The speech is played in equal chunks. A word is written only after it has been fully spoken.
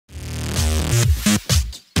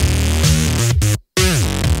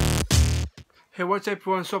Hey, what's up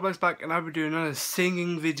everyone, Swaplex back, and I'll be doing another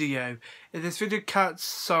singing video. If this video cuts,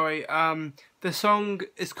 sorry, the song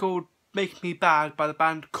is called Make Me Bad by the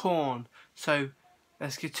band Korn, so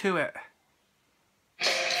let's get to it.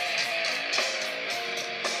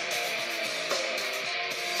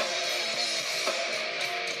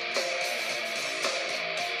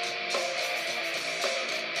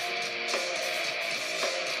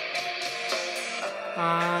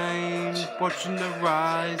 I'm watching the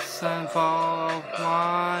rise and fall of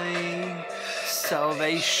my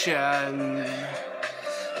salvation.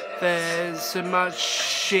 There's so much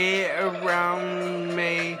shit around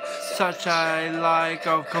me, such a lack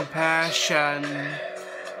of compassion.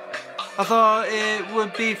 I thought it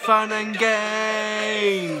would be fun and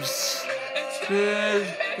games, but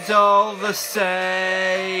it's all the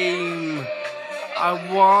same. I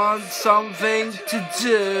want something to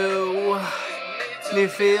do. You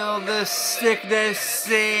feel the sickness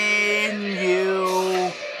in you.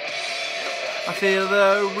 I feel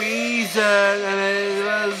the reason, and it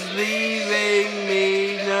was leaving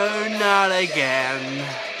me. No, not again.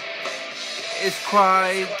 It's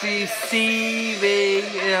quite deceiving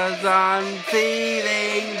as I'm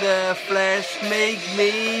feeling the flesh make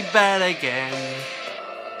me bad again.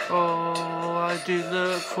 Oh, I do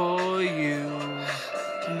look for you.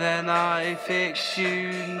 And then I fix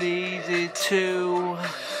you needed to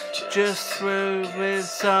just through with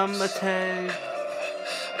some attention.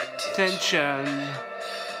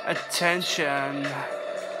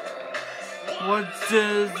 What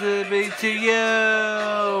does it mean to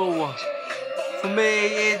you? For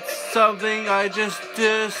me it's something I just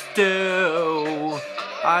do.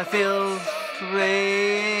 I feel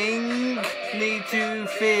need to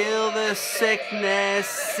feel the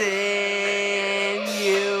sickness in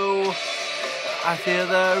you. I feel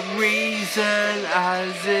the reason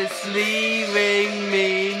as it's leaving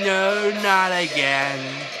me. No, not again.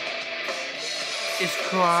 It's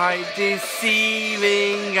quite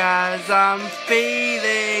deceiving as I'm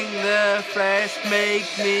feeling the flesh make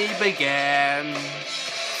me begin.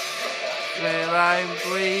 Well, I'm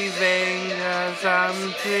breathing as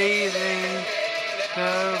I'm breathing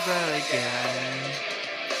over again.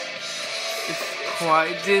 It's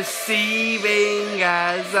quite deceiving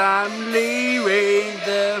as I'm leaving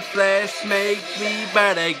the flesh make me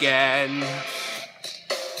bad again.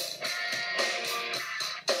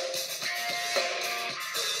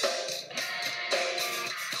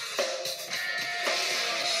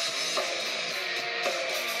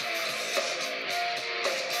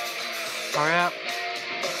 Hurry up.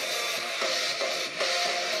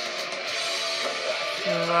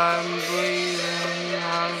 I'm breathing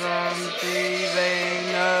as I'm breathing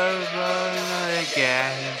over and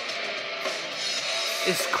again.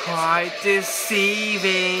 It's quite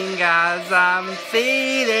deceiving as I'm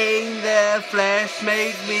feeling the flesh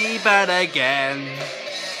make me bad again.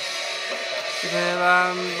 Till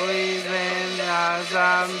I'm breathing as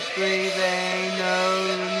I'm breathing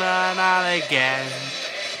over and again.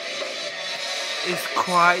 It's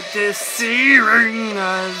quite deceiving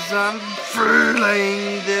as I'm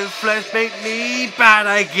feeling the flesh make me bad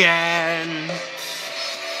again.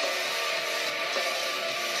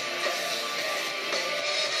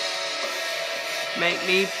 Make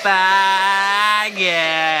me bad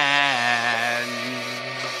again.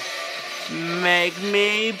 Make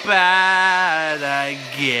me bad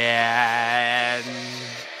again.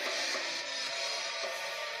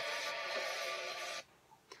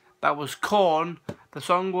 That was Korn. The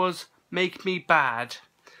song was Make Me Bad.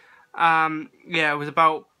 Yeah, it was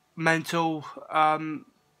about mental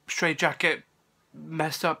straitjacket,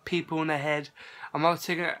 messed up people in the head. I'm not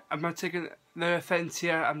taking no offense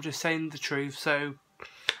here. I'm just saying the truth. So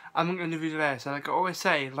I'm not going to do there. So like I always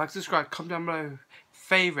say, like, subscribe, comment down below,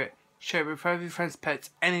 favorite, share it with your friends,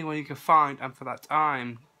 pets, anyone you can find. And for that,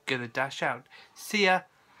 I'm gonna dash out. See ya.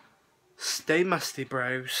 Stay musty,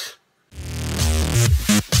 bros.